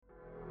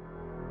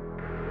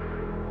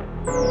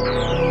Darkness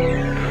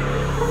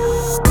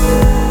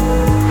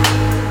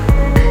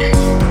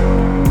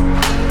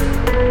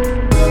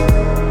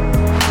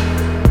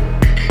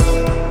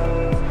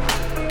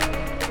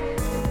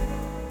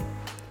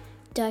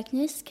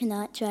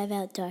cannot drive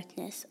out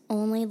darkness.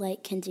 Only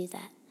light can do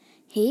that.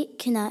 Hate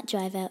cannot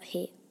drive out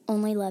hate.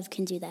 Only love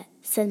can do that,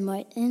 said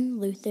Martin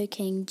Luther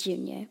King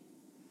Jr.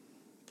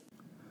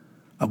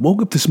 I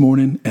woke up this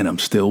morning and I'm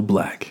still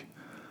black.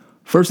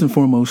 First and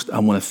foremost, I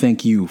want to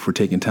thank you for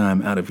taking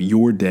time out of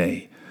your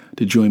day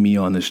to join me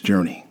on this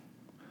journey.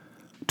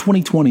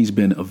 2020 has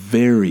been a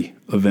very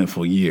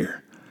eventful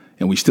year,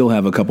 and we still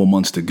have a couple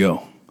months to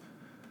go.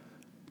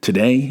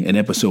 Today, in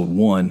episode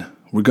 1,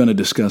 we're going to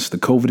discuss the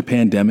COVID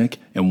pandemic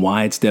and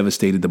why it's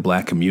devastated the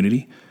black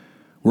community.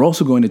 We're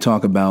also going to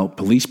talk about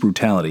police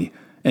brutality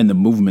and the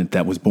movement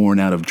that was born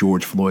out of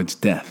George Floyd's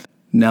death.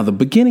 Now, the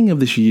beginning of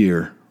this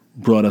year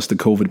brought us the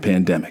COVID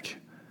pandemic.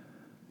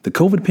 The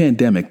COVID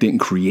pandemic didn't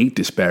create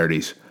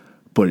disparities,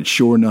 but it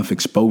sure enough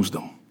exposed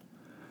them.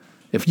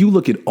 If you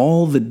look at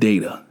all the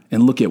data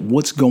and look at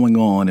what's going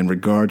on in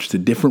regards to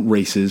different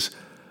races,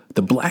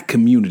 the black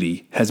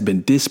community has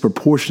been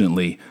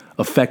disproportionately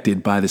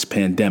affected by this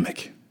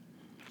pandemic.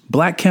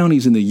 Black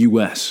counties in the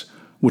U.S.,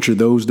 which are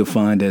those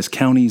defined as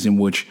counties in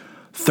which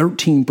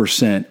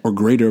 13% or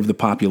greater of the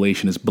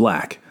population is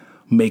black,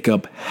 make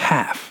up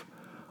half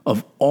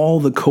of all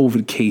the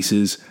COVID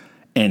cases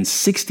and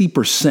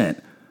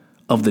 60%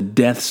 of the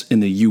deaths in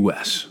the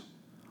U.S.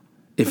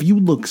 If you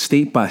look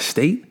state by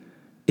state,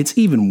 it's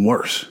even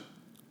worse.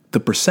 The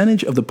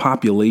percentage of the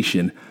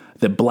population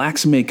that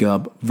blacks make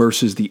up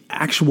versus the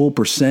actual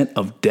percent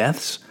of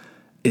deaths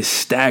is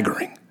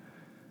staggering.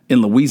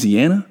 In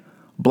Louisiana,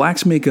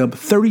 blacks make up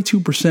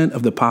 32%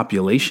 of the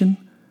population,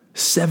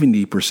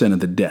 70%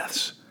 of the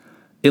deaths.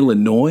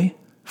 Illinois,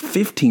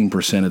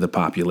 15% of the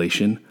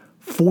population,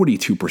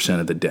 42%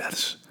 of the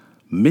deaths.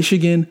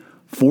 Michigan,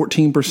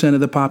 14% of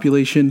the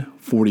population,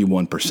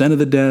 41% of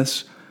the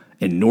deaths.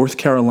 In North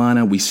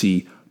Carolina, we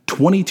see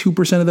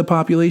 22% of the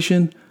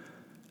population,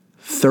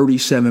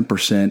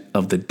 37%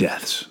 of the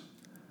deaths.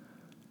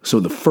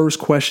 So the first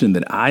question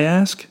that I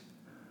asked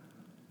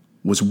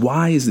was,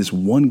 why is this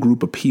one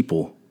group of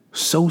people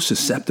so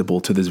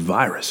susceptible to this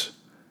virus?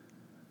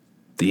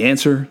 The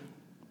answer,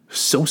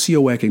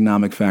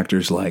 socioeconomic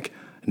factors like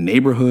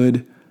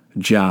neighborhood,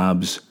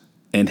 jobs,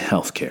 and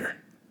healthcare.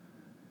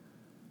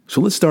 So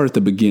let's start at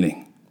the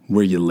beginning,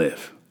 where you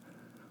live.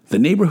 The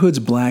neighborhoods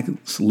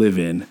blacks live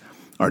in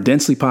are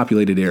densely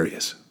populated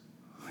areas.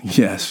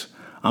 Yes,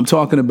 I'm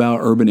talking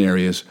about urban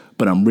areas,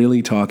 but I'm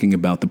really talking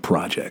about the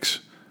projects.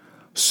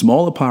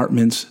 Small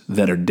apartments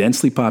that are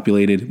densely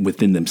populated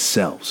within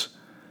themselves.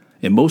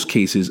 In most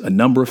cases, a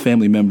number of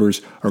family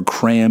members are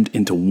crammed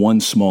into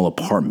one small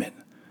apartment.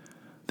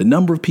 The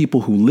number of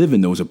people who live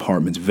in those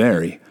apartments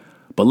vary,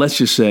 but let's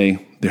just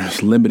say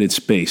there's limited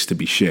space to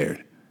be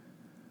shared.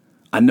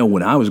 I know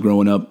when I was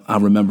growing up, I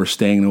remember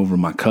staying over at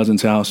my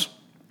cousin's house.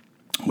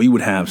 We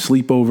would have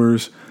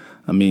sleepovers.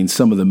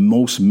 Some of the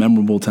most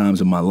memorable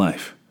times of my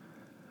life.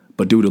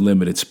 But due to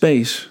limited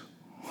space,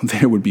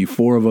 there would be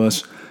 4 of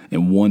us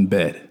in one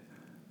bed,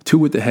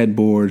 2 at the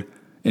headboard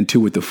and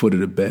 2 at the foot of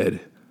the bed,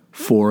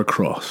 4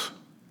 across.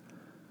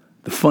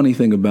 The funny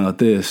thing about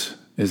this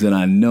is that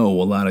I know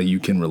a lot of you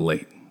can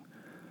relate.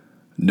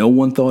 No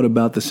one thought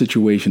about the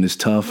situation as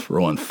tough or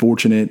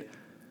unfortunate.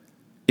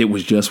 It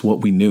was just what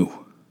we knew.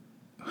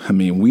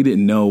 We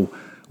didn't know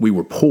we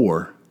were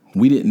poor.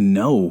 We didn't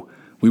know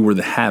we were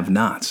the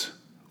have-nots.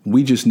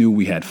 We just knew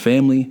we had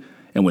family,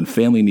 and when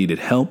family needed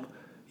help,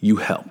 you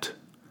helped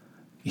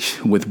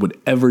with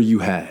whatever you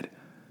had.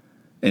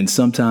 And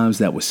sometimes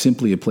that was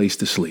simply a place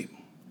to sleep.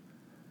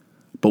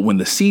 But when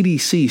the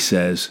CDC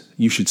says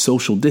you should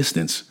social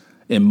distance,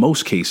 in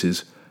most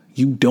cases,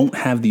 you don't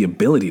have the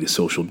ability to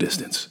social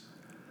distance.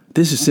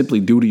 This is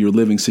simply due to your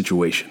living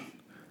situation.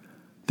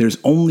 There's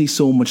only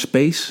so much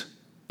space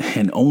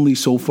and only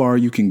so far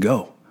you can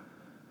go.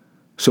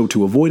 So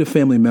to avoid a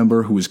family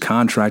member who is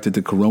contracted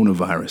the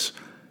coronavirus,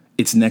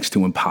 it's next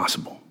to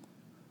impossible.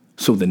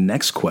 So the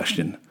next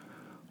question,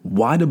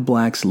 why do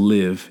blacks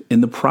live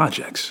in the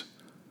projects?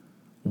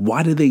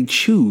 Why do they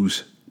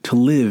choose to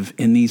live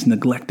in these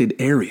neglected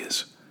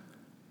areas?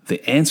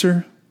 The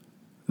answer,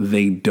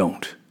 they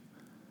don't.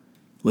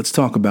 Let's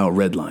talk about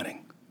redlining.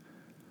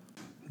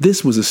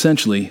 This was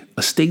essentially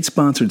a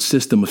state-sponsored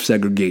system of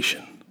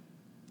segregation.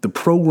 The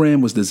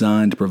program was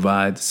designed to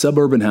provide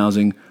suburban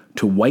housing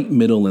to white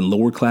middle and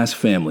lower class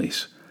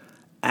families.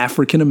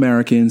 African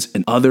Americans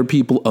and other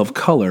people of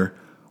color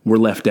were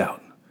left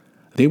out.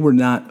 They were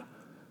not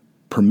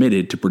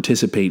permitted to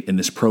participate in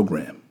this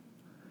program.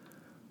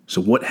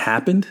 So what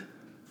happened?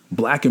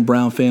 Black and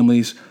brown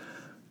families,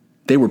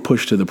 they were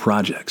pushed to the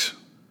projects,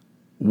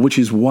 which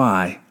is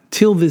why,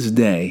 till this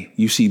day,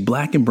 you see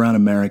black and brown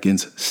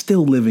Americans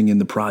still living in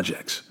the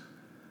projects.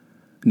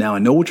 Now, I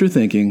know what you're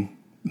thinking.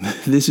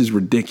 This is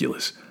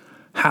ridiculous.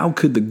 How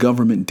could the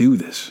government do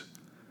this?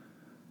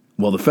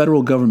 Well, the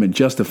federal government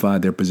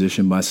justified their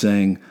position by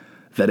saying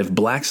that if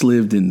blacks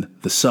lived in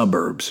the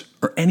suburbs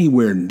or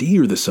anywhere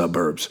near the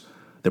suburbs,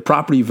 the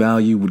property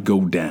value would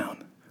go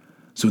down.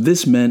 So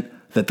this meant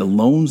that the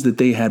loans that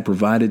they had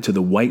provided to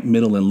the white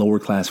middle and lower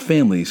class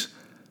families,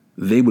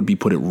 they would be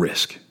put at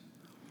risk.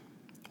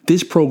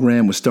 This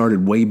program was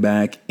started way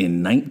back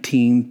in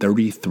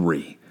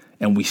 1933,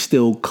 and we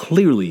still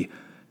clearly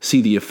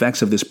see the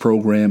effects of this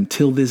program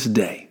till this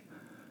day.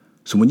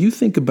 So when you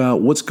think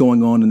about what's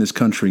going on in this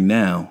country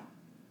now,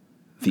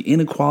 the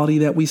inequality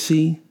that we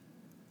see,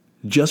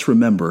 just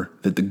remember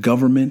that the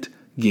government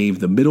gave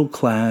the middle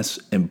class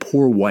and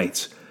poor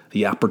whites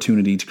the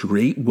opportunity to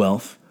create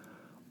wealth,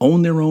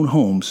 own their own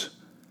homes.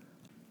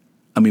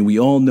 I mean, we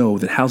all know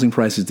that housing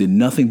prices did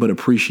nothing but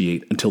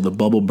appreciate until the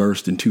bubble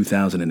burst in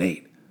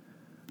 2008.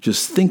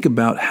 Just think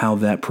about how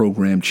that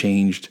program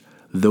changed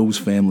those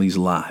families'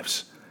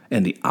 lives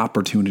and the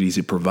opportunities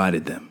it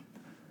provided them.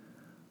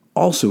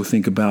 Also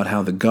think about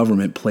how the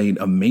government played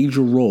a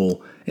major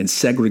role in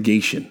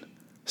segregation,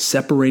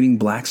 separating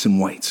blacks and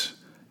whites,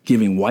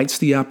 giving whites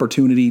the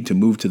opportunity to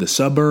move to the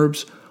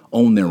suburbs,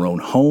 own their own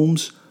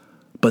homes,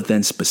 but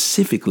then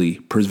specifically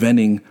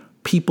preventing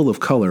people of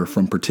color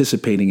from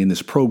participating in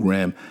this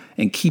program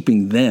and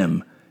keeping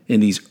them in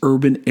these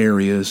urban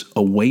areas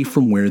away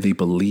from where they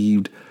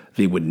believed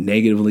they would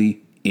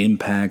negatively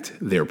impact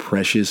their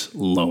precious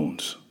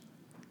loans.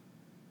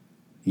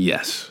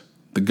 Yes,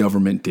 the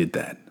government did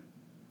that.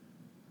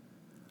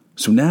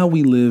 So now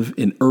we live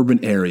in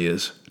urban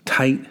areas,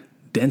 tight,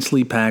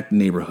 densely packed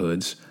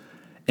neighborhoods,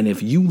 and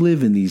if you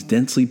live in these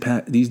densely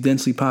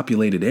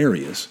populated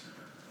areas,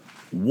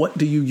 what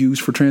do you use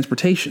for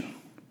transportation?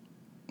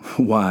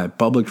 Why,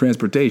 public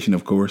transportation,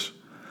 of course.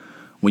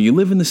 When you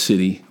live in the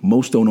city,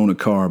 most don't own a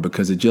car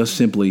because it just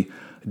simply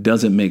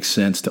doesn't make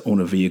sense to own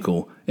a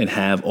vehicle and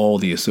have all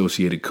the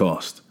associated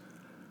costs.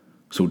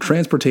 So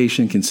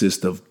transportation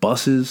consists of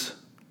buses,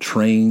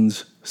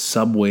 trains,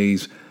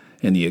 subways,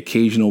 and the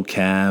occasional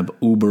cab,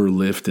 Uber,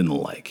 Lyft, and the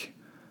like.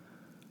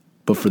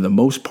 But for the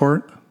most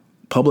part,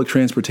 public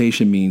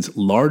transportation means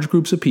large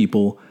groups of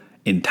people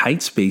in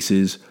tight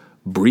spaces,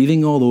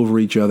 breathing all over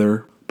each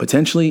other,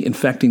 potentially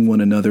infecting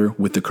one another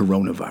with the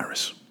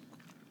coronavirus.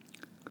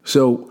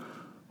 So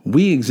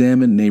we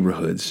examine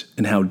neighborhoods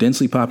and how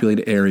densely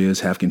populated areas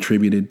have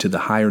contributed to the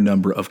higher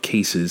number of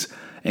cases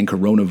and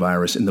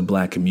coronavirus in the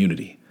black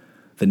community.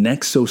 The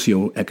next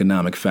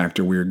socioeconomic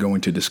factor we are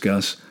going to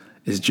discuss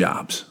is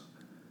jobs.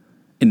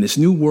 In this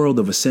new world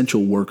of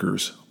essential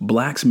workers,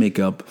 blacks make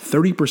up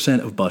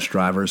 30% of bus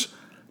drivers,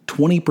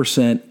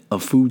 20%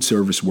 of food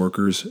service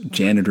workers,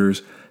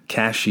 janitors,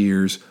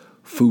 cashiers,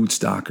 food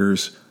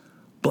stockers.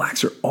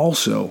 Blacks are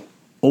also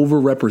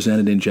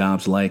overrepresented in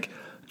jobs like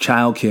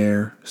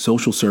childcare,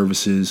 social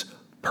services,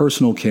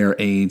 personal care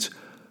aides,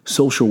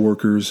 social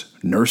workers,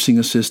 nursing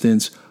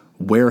assistants,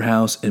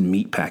 warehouse and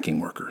meatpacking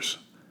workers.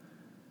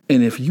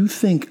 And if you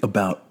think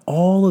about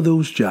all of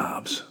those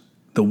jobs,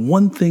 the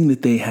one thing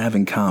that they have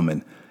in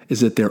common is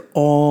that they're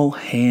all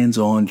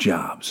hands-on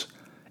jobs,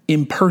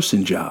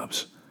 in-person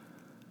jobs,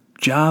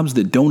 jobs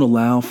that don't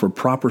allow for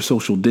proper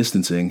social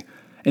distancing,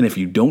 and if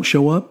you don't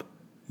show up,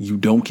 you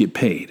don't get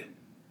paid.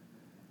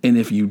 And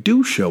if you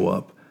do show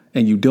up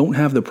and you don't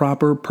have the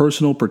proper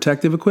personal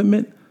protective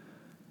equipment,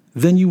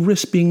 then you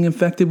risk being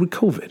infected with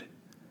COVID.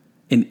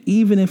 And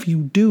even if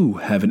you do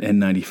have an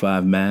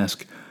N95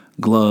 mask,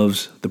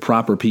 gloves, the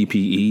proper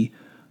PPE,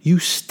 you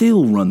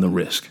still run the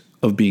risk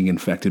of being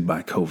infected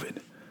by COVID.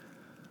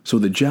 So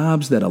the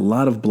jobs that a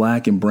lot of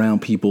black and brown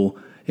people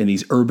in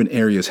these urban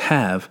areas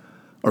have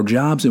are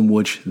jobs in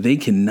which they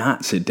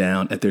cannot sit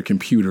down at their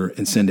computer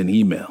and send an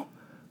email,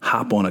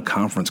 hop on a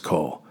conference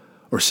call,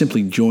 or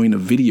simply join a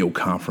video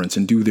conference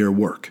and do their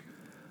work.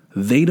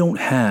 They don't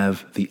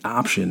have the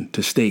option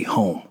to stay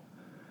home.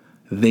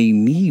 They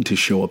need to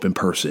show up in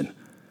person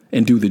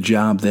and do the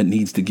job that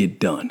needs to get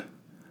done.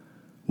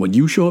 When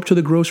you show up to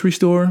the grocery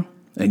store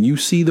and you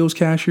see those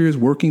cashiers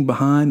working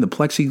behind the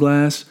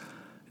plexiglass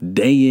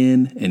day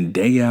in and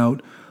day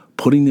out,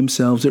 putting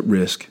themselves at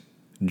risk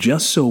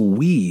just so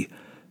we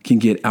can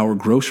get our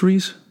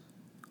groceries,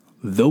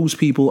 those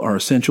people are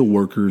essential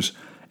workers,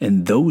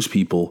 and those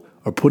people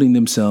are putting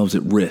themselves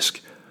at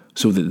risk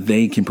so that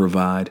they can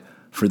provide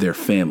for their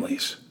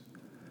families.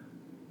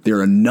 There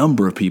are a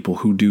number of people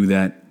who do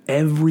that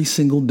every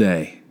single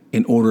day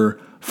in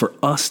order for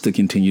us to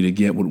continue to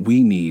get what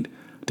we need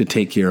to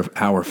take care of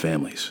our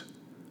families.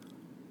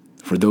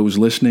 For those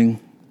listening,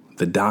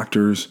 the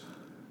doctors,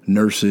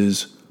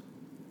 nurses,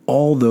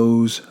 all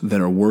those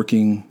that are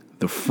working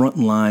the front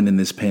line in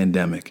this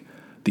pandemic,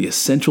 the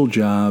essential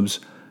jobs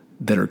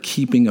that are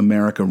keeping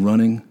America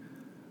running,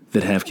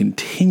 that have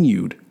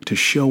continued to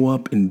show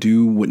up and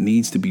do what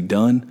needs to be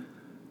done,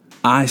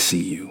 I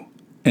see you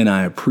and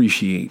I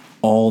appreciate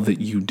all that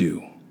you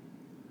do.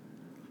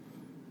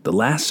 The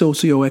last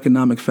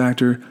socioeconomic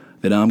factor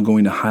that I'm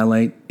going to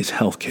highlight is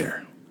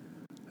healthcare.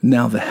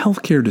 Now, the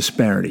healthcare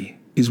disparity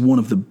is one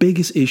of the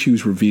biggest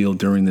issues revealed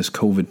during this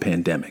COVID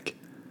pandemic.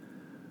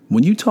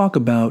 When you talk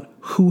about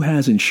who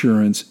has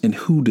insurance and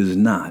who does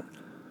not,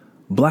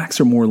 blacks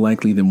are more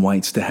likely than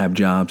whites to have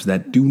jobs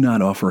that do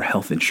not offer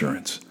health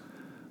insurance.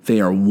 They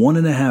are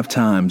 1.5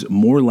 times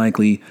more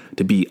likely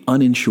to be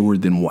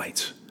uninsured than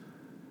whites.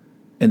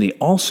 And they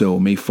also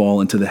may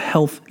fall into the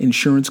health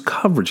insurance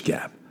coverage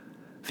gap.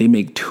 They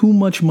make too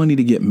much money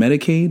to get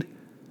Medicaid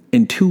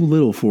and too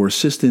little for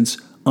assistance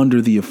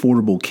under the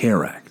Affordable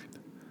Care Act.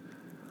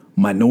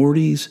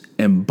 Minorities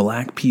and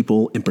black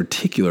people in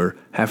particular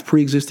have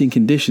pre-existing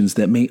conditions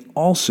that may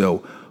also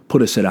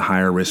put us at a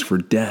higher risk for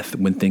death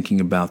when thinking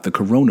about the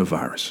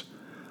coronavirus.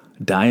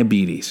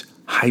 Diabetes,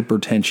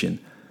 hypertension,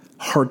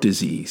 heart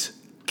disease,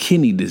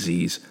 kidney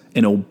disease,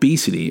 and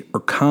obesity are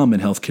common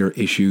healthcare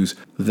issues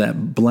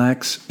that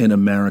blacks in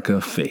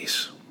America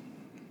face.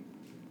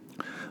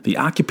 The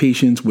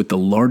occupations with the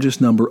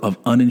largest number of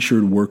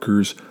uninsured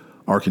workers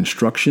are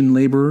construction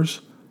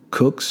laborers,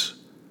 cooks,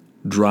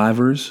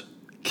 drivers,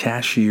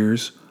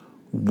 cashiers,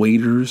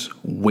 waiters,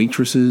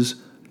 waitresses,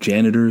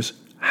 janitors,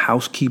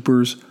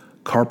 housekeepers,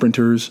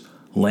 carpenters,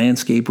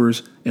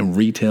 landscapers, and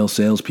retail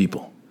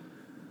salespeople.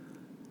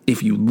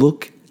 If you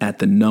look at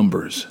the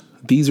numbers,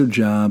 these are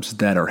jobs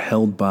that are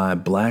held by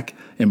black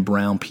and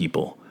brown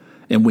people.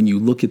 And when you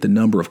look at the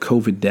number of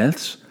COVID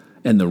deaths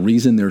and the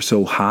reason they're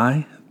so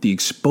high, the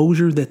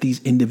exposure that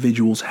these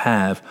individuals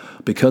have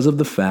because of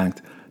the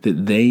fact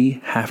that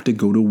they have to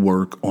go to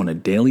work on a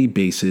daily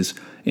basis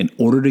in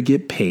order to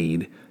get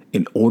paid,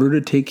 in order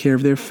to take care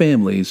of their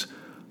families,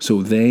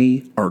 so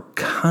they are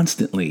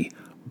constantly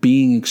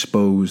being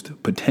exposed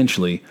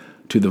potentially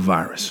to the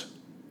virus.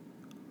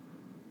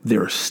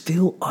 There are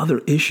still other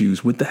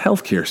issues with the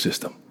healthcare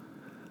system.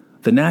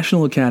 The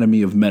National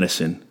Academy of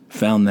Medicine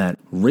found that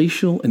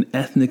racial and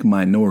ethnic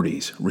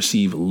minorities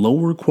receive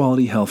lower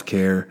quality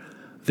healthcare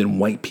than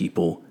white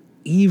people,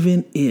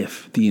 even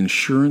if the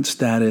insurance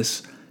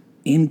status,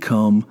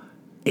 income,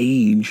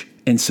 age,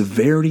 and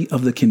severity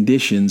of the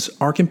conditions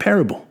are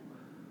comparable.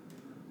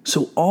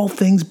 So all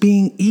things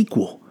being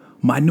equal,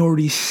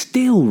 minorities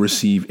still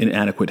receive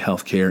inadequate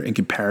health care in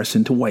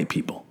comparison to white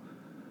people.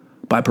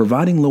 By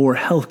providing lower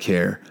health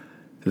care,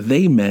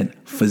 they meant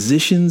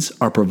physicians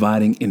are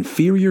providing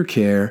inferior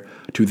care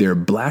to their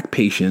black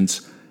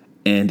patients,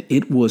 and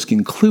it was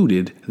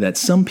concluded that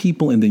some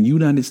people in the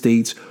United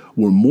States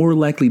were more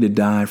likely to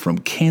die from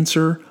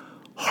cancer,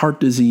 heart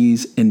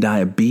disease, and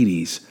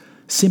diabetes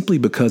simply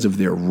because of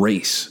their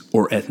race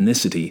or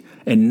ethnicity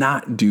and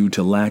not due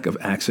to lack of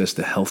access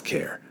to health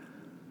care.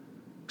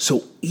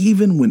 So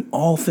even when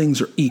all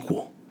things are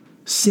equal,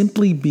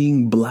 simply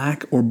being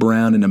black or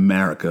brown in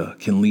America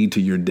can lead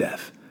to your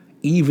death,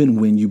 even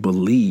when you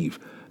believe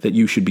that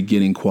you should be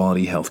getting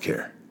quality health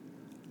care.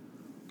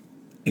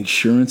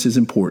 Insurance is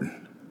important,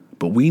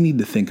 but we need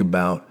to think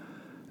about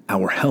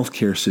our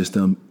healthcare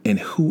system and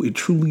who it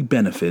truly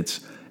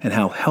benefits and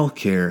how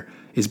healthcare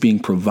is being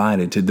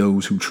provided to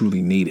those who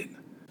truly need it.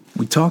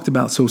 We talked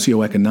about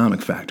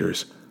socioeconomic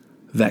factors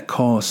that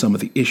cause some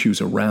of the issues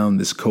around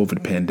this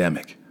COVID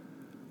pandemic.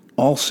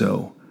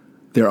 Also,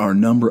 there are a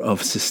number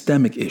of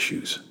systemic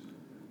issues.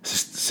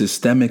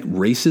 Systemic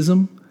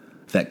racism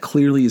that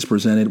clearly is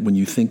presented when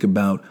you think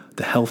about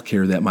the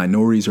healthcare that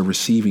minorities are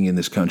receiving in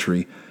this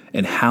country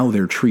and how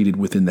they're treated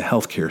within the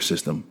healthcare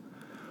system.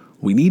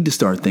 We need to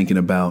start thinking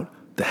about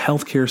the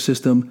healthcare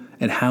system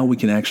and how we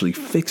can actually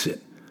fix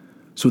it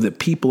so that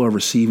people are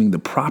receiving the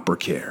proper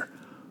care,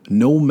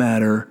 no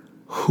matter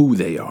who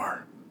they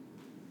are.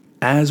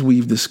 As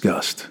we've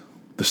discussed,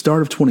 the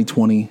start of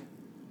 2020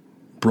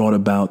 brought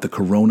about the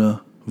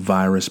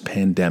coronavirus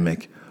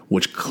pandemic,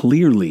 which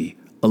clearly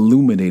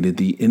illuminated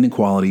the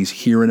inequalities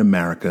here in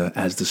America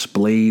as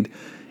displayed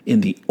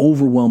in the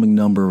overwhelming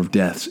number of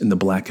deaths in the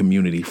black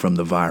community from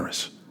the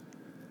virus.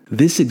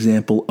 This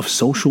example of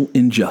social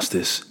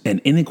injustice and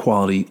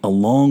inequality,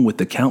 along with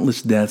the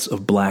countless deaths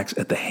of blacks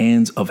at the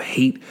hands of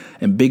hate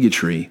and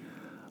bigotry,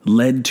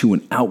 led to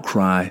an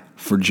outcry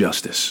for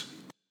justice.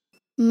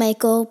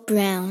 Michael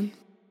Brown,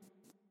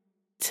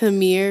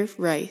 Tamir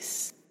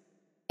Rice,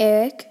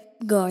 Eric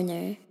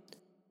Garner,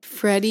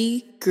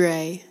 Freddie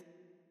Gray,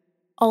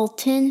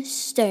 Alton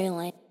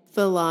Sterling,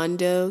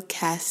 Philando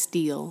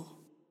Castile,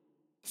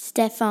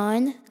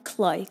 Stefan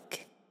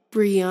Clark,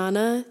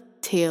 Breonna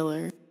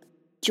Taylor,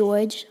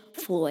 George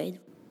Floyd.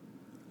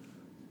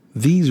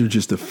 These are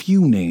just a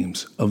few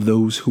names of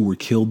those who were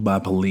killed by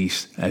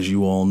police, as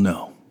you all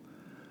know.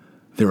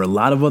 There are a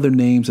lot of other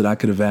names that I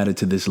could have added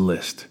to this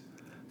list.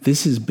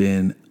 This has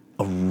been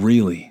a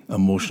really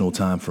emotional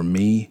time for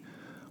me,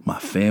 my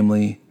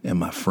family, and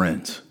my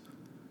friends.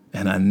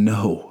 And I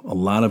know a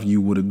lot of you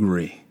would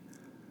agree.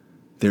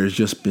 There's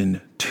just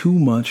been too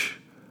much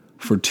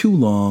for too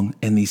long,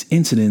 and these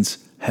incidents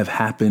have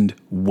happened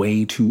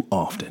way too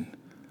often.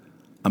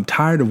 I'm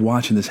tired of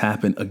watching this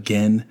happen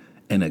again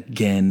and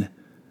again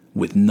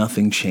with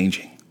nothing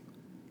changing.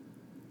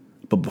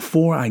 But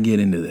before I get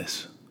into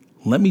this,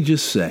 let me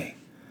just say,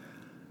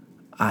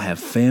 I have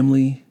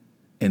family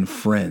and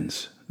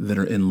friends that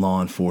are in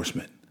law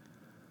enforcement.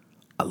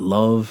 I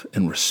love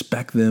and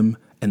respect them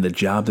and the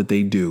job that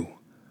they do.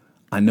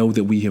 I know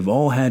that we have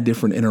all had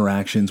different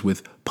interactions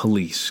with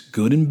police,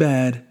 good and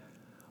bad,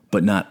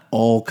 but not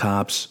all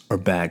cops are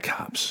bad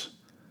cops.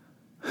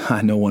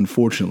 I know,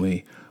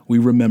 unfortunately, we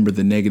remember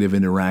the negative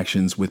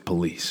interactions with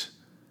police.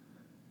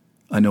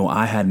 I know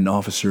I had an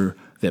officer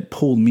that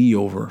pulled me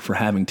over for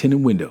having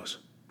tinted windows,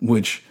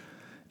 which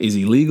is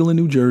illegal in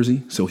New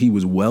Jersey, so he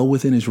was well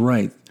within his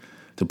right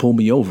to pull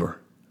me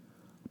over.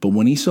 But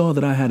when he saw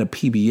that I had a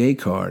PBA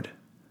card,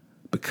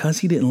 because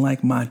he didn't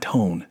like my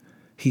tone,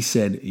 he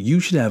said, "You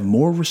should have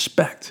more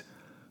respect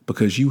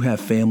because you have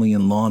family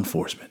in law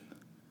enforcement."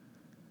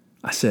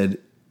 I said,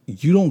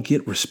 "You don't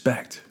get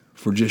respect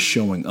for just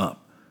showing up.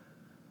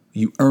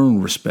 You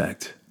earn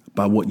respect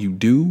by what you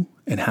do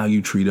and how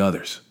you treat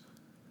others."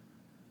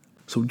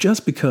 So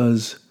just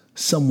because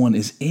someone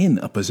is in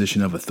a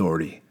position of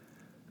authority,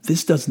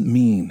 this doesn't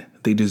mean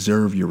they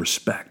deserve your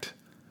respect.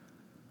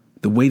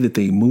 The way that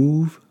they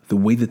move, the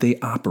way that they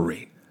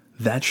operate,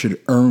 that should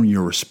earn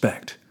your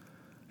respect.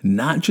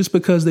 Not just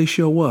because they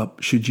show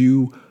up should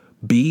you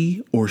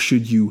be or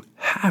should you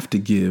have to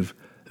give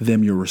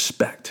them your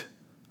respect.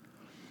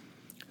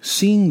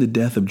 Seeing the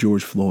death of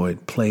George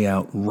Floyd play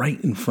out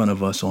right in front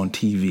of us on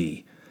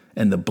TV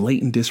and the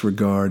blatant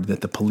disregard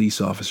that the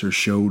police officer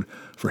showed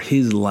for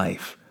his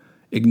life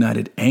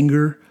ignited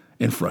anger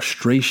and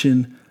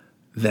frustration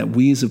that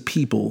we as a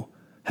people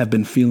have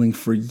been feeling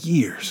for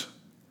years.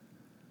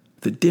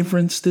 The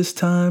difference this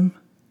time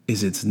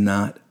is it's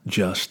not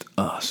just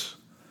us.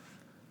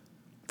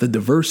 The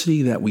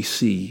diversity that we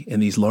see in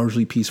these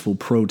largely peaceful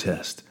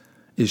protests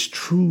is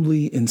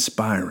truly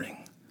inspiring.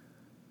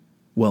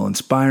 Well,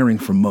 inspiring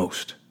for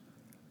most,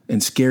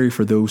 and scary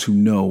for those who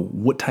know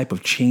what type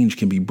of change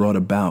can be brought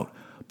about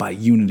by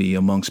unity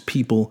amongst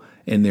people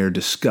and their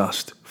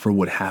disgust for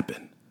what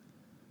happened.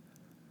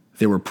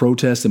 There were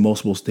protests in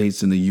multiple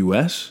states in the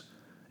U.S.,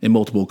 in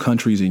multiple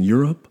countries in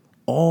Europe,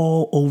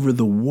 all over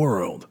the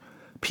world.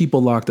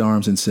 People locked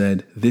arms and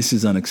said, "This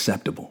is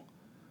unacceptable."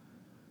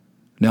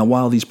 Now,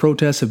 while these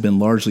protests have been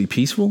largely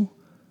peaceful,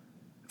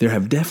 there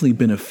have definitely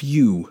been a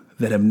few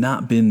that have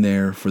not been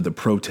there for the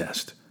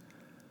protest.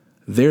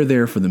 They're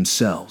there for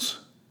themselves.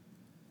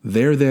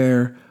 They're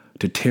there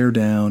to tear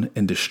down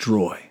and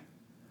destroy.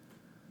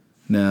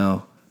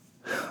 Now,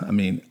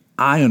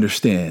 I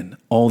understand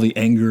all the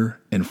anger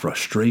and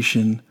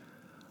frustration,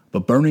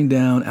 but burning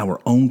down our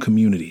own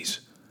communities,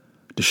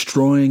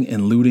 destroying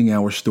and looting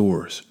our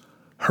stores,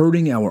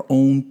 hurting our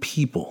own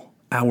people,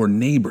 our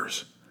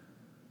neighbors,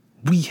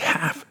 we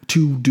have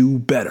to do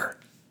better.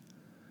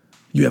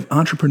 You have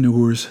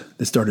entrepreneurs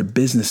that started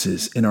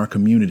businesses in our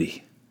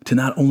community to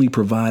not only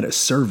provide a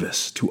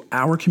service to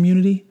our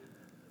community,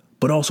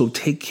 but also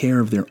take care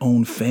of their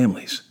own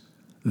families.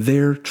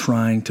 They're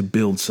trying to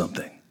build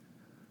something.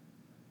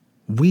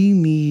 We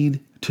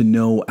need to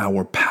know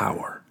our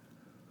power.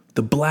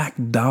 The black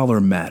dollar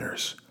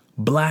matters.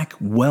 Black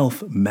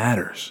wealth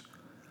matters.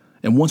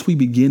 And once we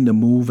begin to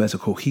move as a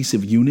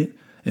cohesive unit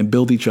and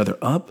build each other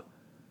up,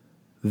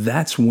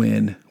 that's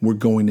when we're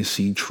going to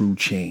see true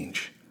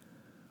change.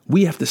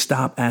 We have to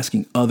stop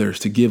asking others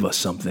to give us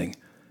something,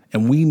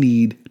 and we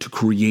need to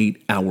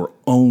create our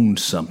own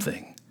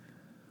something.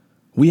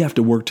 We have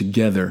to work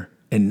together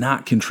and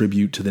not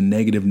contribute to the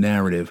negative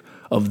narrative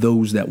of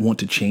those that want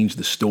to change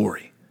the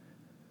story.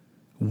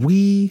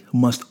 We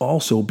must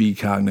also be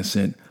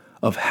cognizant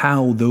of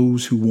how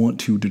those who want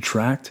to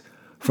detract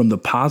from the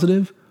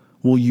positive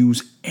will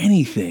use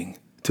anything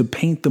to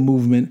paint the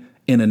movement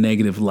in a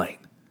negative light.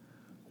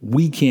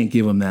 We can't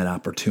give them that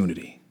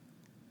opportunity.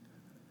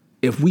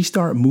 If we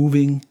start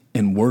moving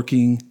and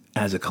working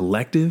as a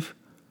collective,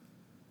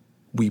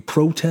 we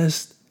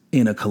protest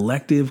in a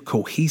collective,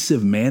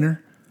 cohesive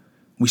manner,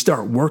 we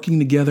start working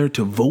together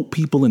to vote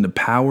people into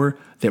power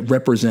that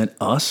represent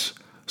us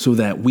so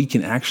that we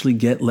can actually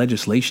get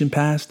legislation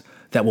passed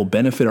that will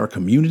benefit our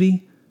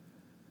community,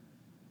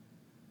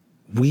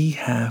 we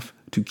have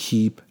to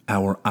keep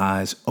our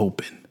eyes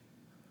open.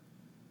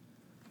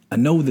 I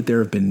know that there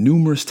have been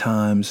numerous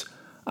times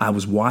I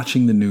was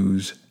watching the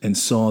news and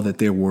saw that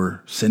there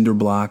were cinder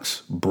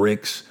blocks,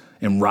 bricks,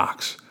 and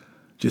rocks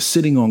just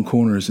sitting on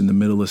corners in the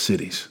middle of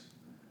cities.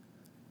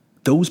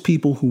 Those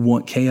people who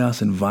want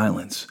chaos and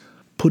violence,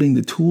 putting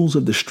the tools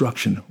of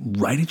destruction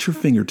right at your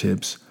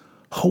fingertips,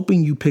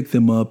 hoping you pick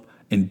them up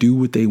and do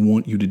what they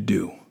want you to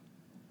do.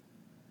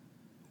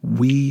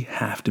 We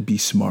have to be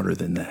smarter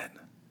than that.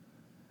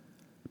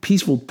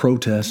 Peaceful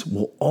protests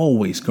will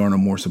always garner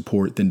more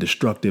support than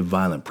destructive,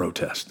 violent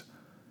protest.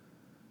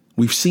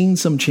 We've seen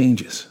some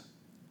changes.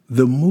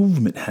 The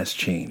movement has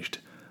changed.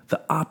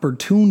 The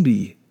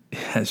opportunity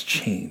has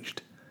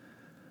changed.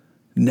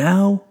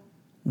 Now,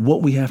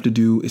 what we have to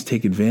do is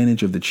take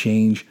advantage of the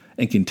change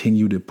and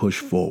continue to push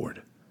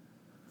forward.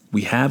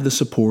 We have the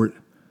support.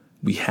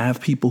 We have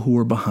people who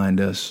are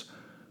behind us.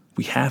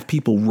 We have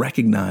people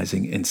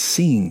recognizing and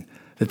seeing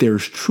that there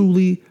is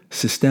truly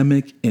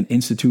systemic and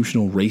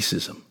institutional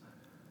racism,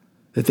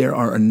 that there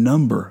are a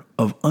number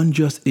of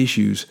unjust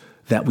issues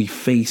that we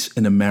face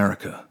in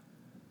America,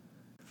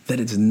 that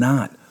it's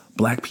not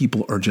black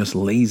people are just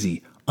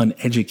lazy,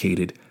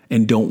 uneducated,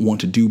 and don't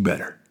want to do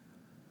better.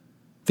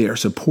 They are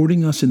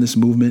supporting us in this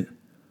movement.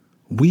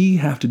 We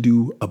have to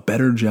do a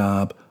better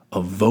job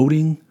of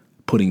voting,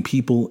 putting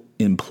people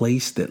in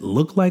place that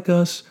look like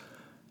us,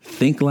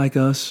 think like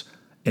us,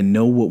 and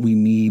know what we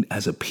need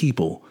as a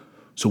people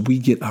so we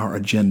get our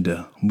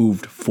agenda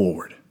moved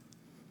forward.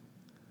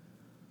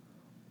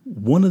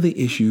 One of the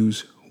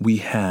issues we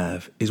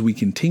have is we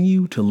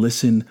continue to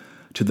listen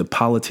to the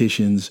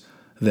politicians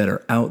that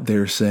are out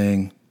there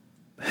saying,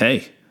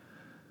 hey,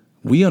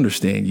 we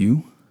understand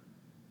you.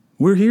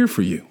 We're here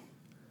for you.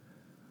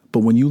 But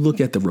when you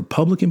look at the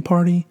Republican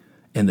Party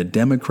and the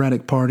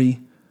Democratic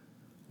Party,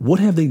 what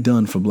have they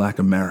done for Black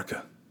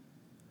America?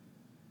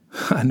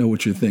 I know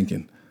what you're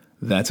thinking.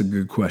 That's a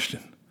good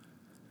question.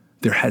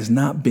 There has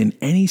not been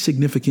any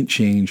significant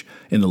change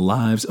in the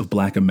lives of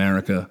Black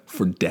America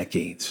for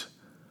decades.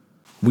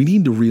 We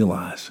need to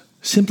realize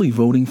simply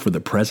voting for the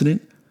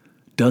president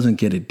doesn't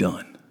get it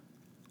done.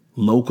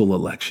 Local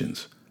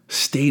elections,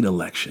 state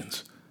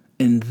elections,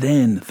 and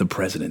then the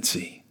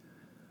presidency.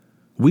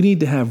 We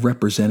need to have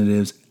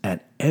representatives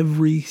at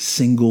every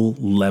single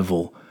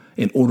level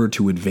in order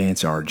to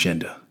advance our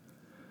agenda.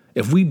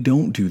 If we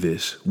don't do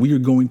this, we are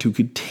going to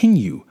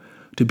continue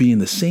to be in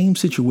the same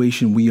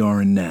situation we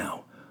are in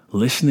now,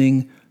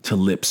 listening to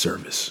lip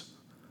service.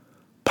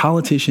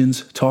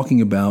 Politicians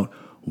talking about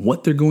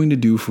what they're going to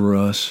do for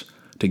us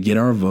to get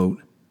our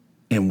vote,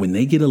 and when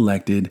they get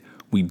elected,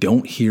 we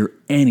don't hear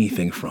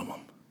anything from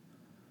them.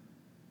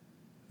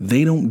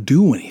 They don't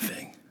do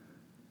anything.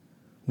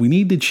 We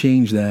need to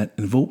change that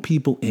and vote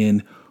people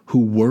in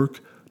who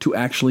work to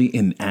actually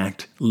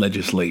enact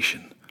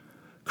legislation,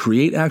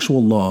 create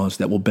actual laws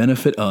that will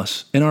benefit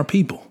us and our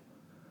people.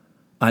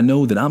 I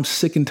know that I'm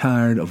sick and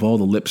tired of all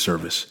the lip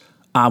service.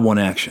 I want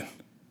action.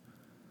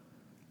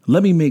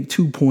 Let me make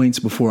 2 points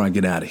before I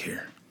get out of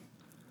here.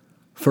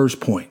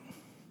 First point,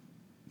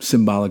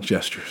 symbolic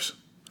gestures.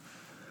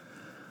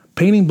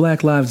 Painting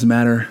Black Lives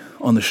Matter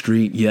on the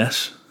street,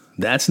 yes,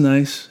 that's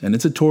nice, and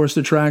it's a tourist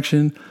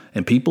attraction,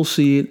 and people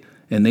see it,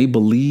 and they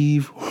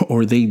believe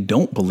or they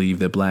don't believe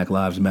that Black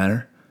Lives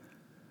Matter.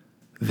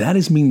 That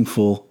is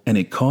meaningful, and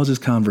it causes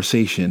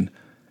conversation,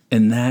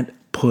 and that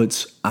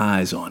puts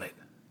eyes on it.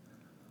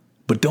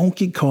 But don't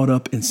get caught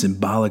up in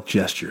symbolic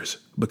gestures,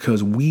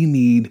 because we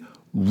need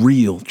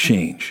real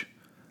change.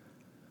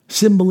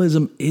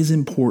 Symbolism is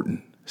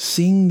important.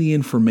 Seeing the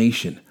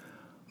information,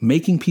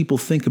 making people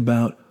think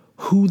about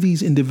who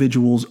these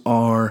individuals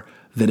are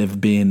that have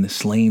been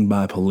slain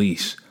by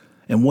police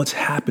and what's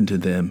happened to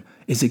them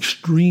is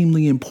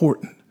extremely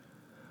important.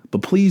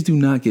 But please do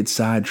not get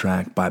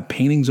sidetracked by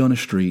paintings on a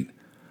street.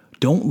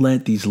 Don't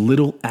let these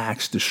little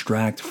acts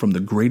distract from the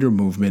greater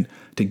movement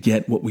to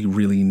get what we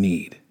really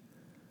need.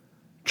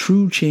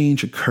 True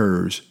change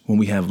occurs when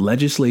we have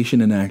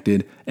legislation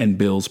enacted and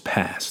bills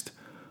passed.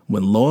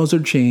 When laws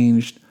are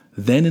changed,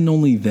 then and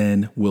only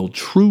then will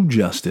true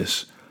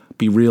justice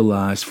be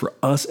realized for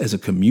us as a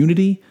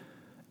community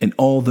and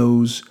all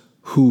those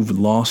who've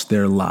lost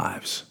their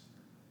lives.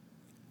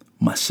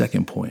 My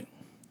second point,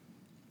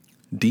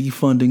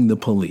 defunding the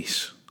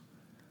police.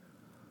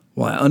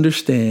 While I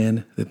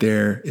understand that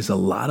there is a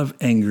lot of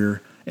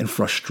anger and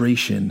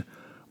frustration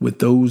with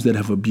those that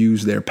have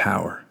abused their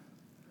power,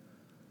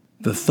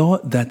 the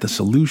thought that the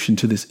solution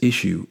to this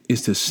issue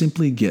is to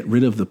simply get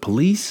rid of the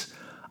police,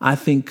 I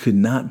think could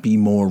not be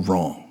more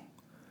wrong.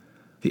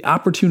 The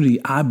opportunity,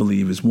 I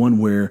believe, is one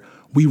where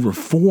we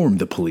reform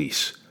the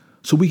police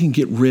so we can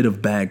get rid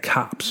of bad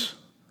cops.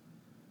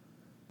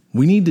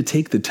 We need to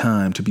take the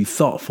time to be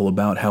thoughtful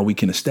about how we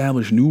can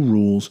establish new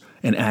rules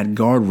and add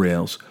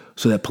guardrails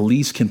so that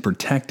police can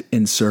protect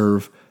and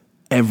serve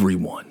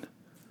everyone.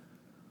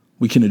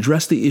 We can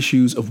address the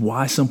issues of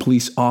why some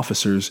police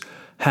officers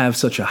have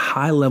such a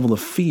high level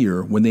of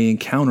fear when they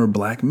encounter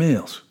Black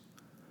males.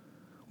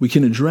 We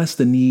can address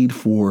the need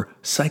for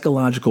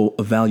psychological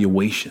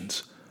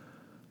evaluations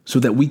so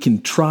that we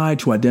can try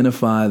to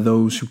identify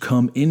those who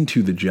come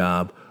into the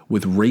job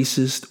with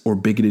racist or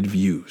bigoted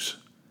views.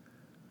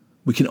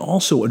 We can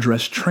also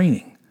address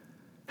training.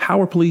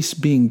 How are police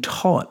being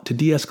taught to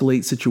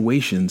de-escalate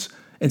situations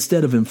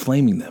instead of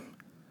inflaming them?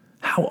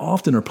 How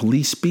often are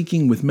police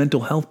speaking with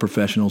mental health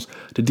professionals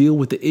to deal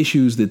with the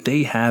issues that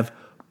they have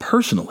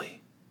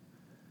personally?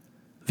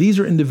 These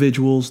are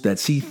individuals that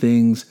see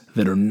things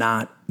that are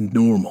not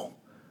normal.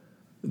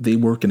 They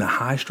work in a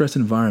high-stress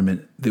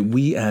environment that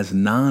we as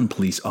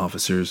non-police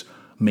officers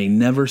may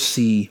never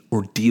see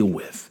or deal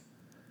with.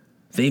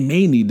 They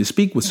may need to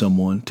speak with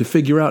someone to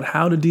figure out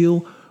how to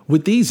deal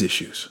with these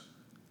issues.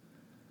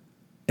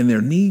 And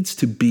there needs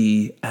to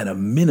be, at a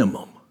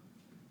minimum,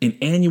 an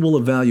annual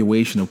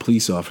evaluation of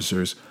police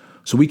officers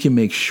so we can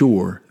make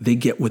sure they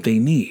get what they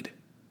need.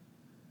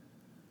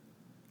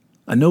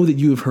 I know that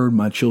you have heard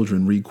my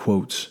children read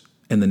quotes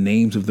and the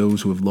names of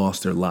those who have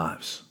lost their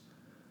lives.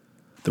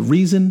 The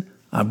reason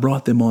I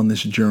brought them on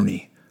this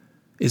journey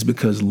is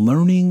because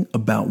learning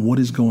about what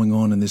is going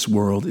on in this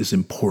world is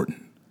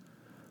important.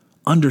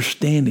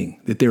 Understanding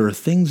that there are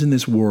things in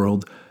this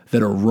world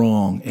that are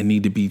wrong and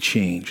need to be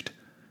changed.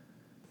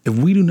 If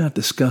we do not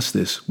discuss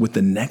this with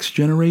the next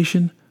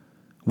generation,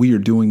 we are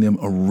doing them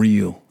a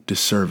real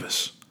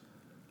disservice.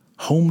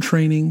 Home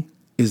training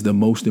is the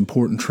most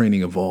important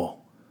training of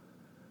all.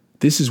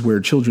 This is where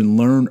children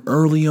learn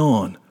early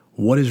on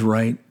what is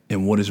right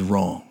and what is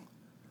wrong.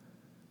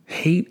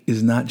 Hate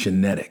is not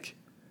genetic.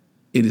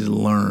 It is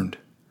learned.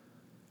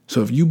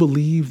 So if you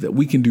believe that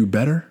we can do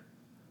better,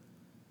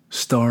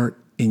 start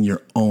in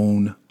your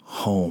own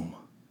home.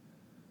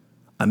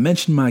 I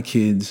mentioned my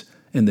kids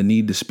and the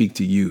need to speak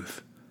to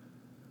youth,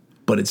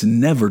 but it's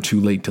never too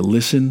late to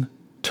listen,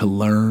 to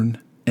learn,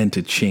 and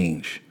to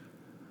change.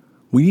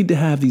 We need to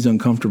have these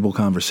uncomfortable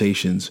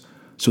conversations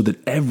so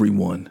that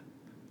everyone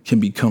can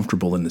be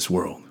comfortable in this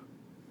world.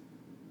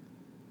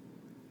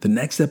 The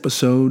next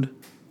episode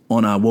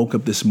on I Woke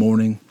Up This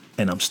Morning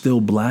and I'm Still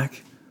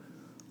Black,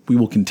 we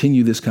will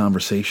continue this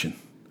conversation.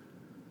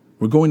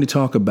 We're going to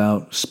talk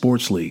about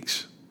sports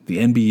leagues, the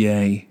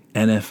NBA,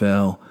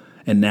 NFL,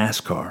 and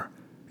NASCAR,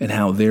 and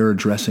how they're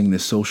addressing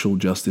this social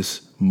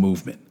justice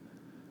movement.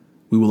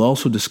 We will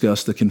also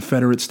discuss the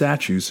Confederate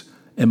statues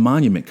and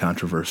monument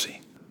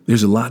controversy.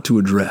 There's a lot to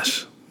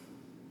address.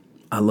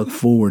 I look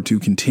forward to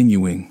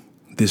continuing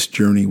this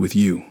journey with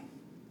you.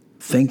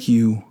 Thank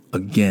you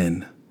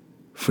again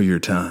for your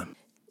time.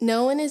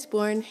 No one is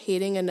born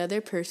hating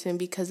another person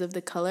because of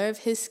the color of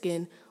his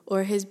skin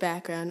or his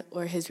background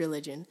or his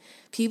religion.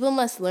 People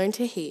must learn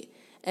to hate,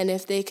 and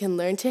if they can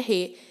learn to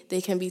hate,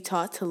 they can be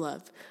taught to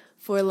love.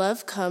 For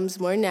love comes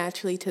more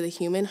naturally to the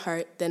human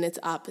heart than its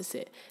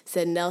opposite,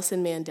 said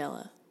Nelson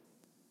Mandela.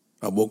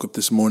 I woke up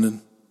this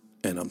morning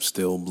and I'm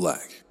still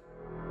black.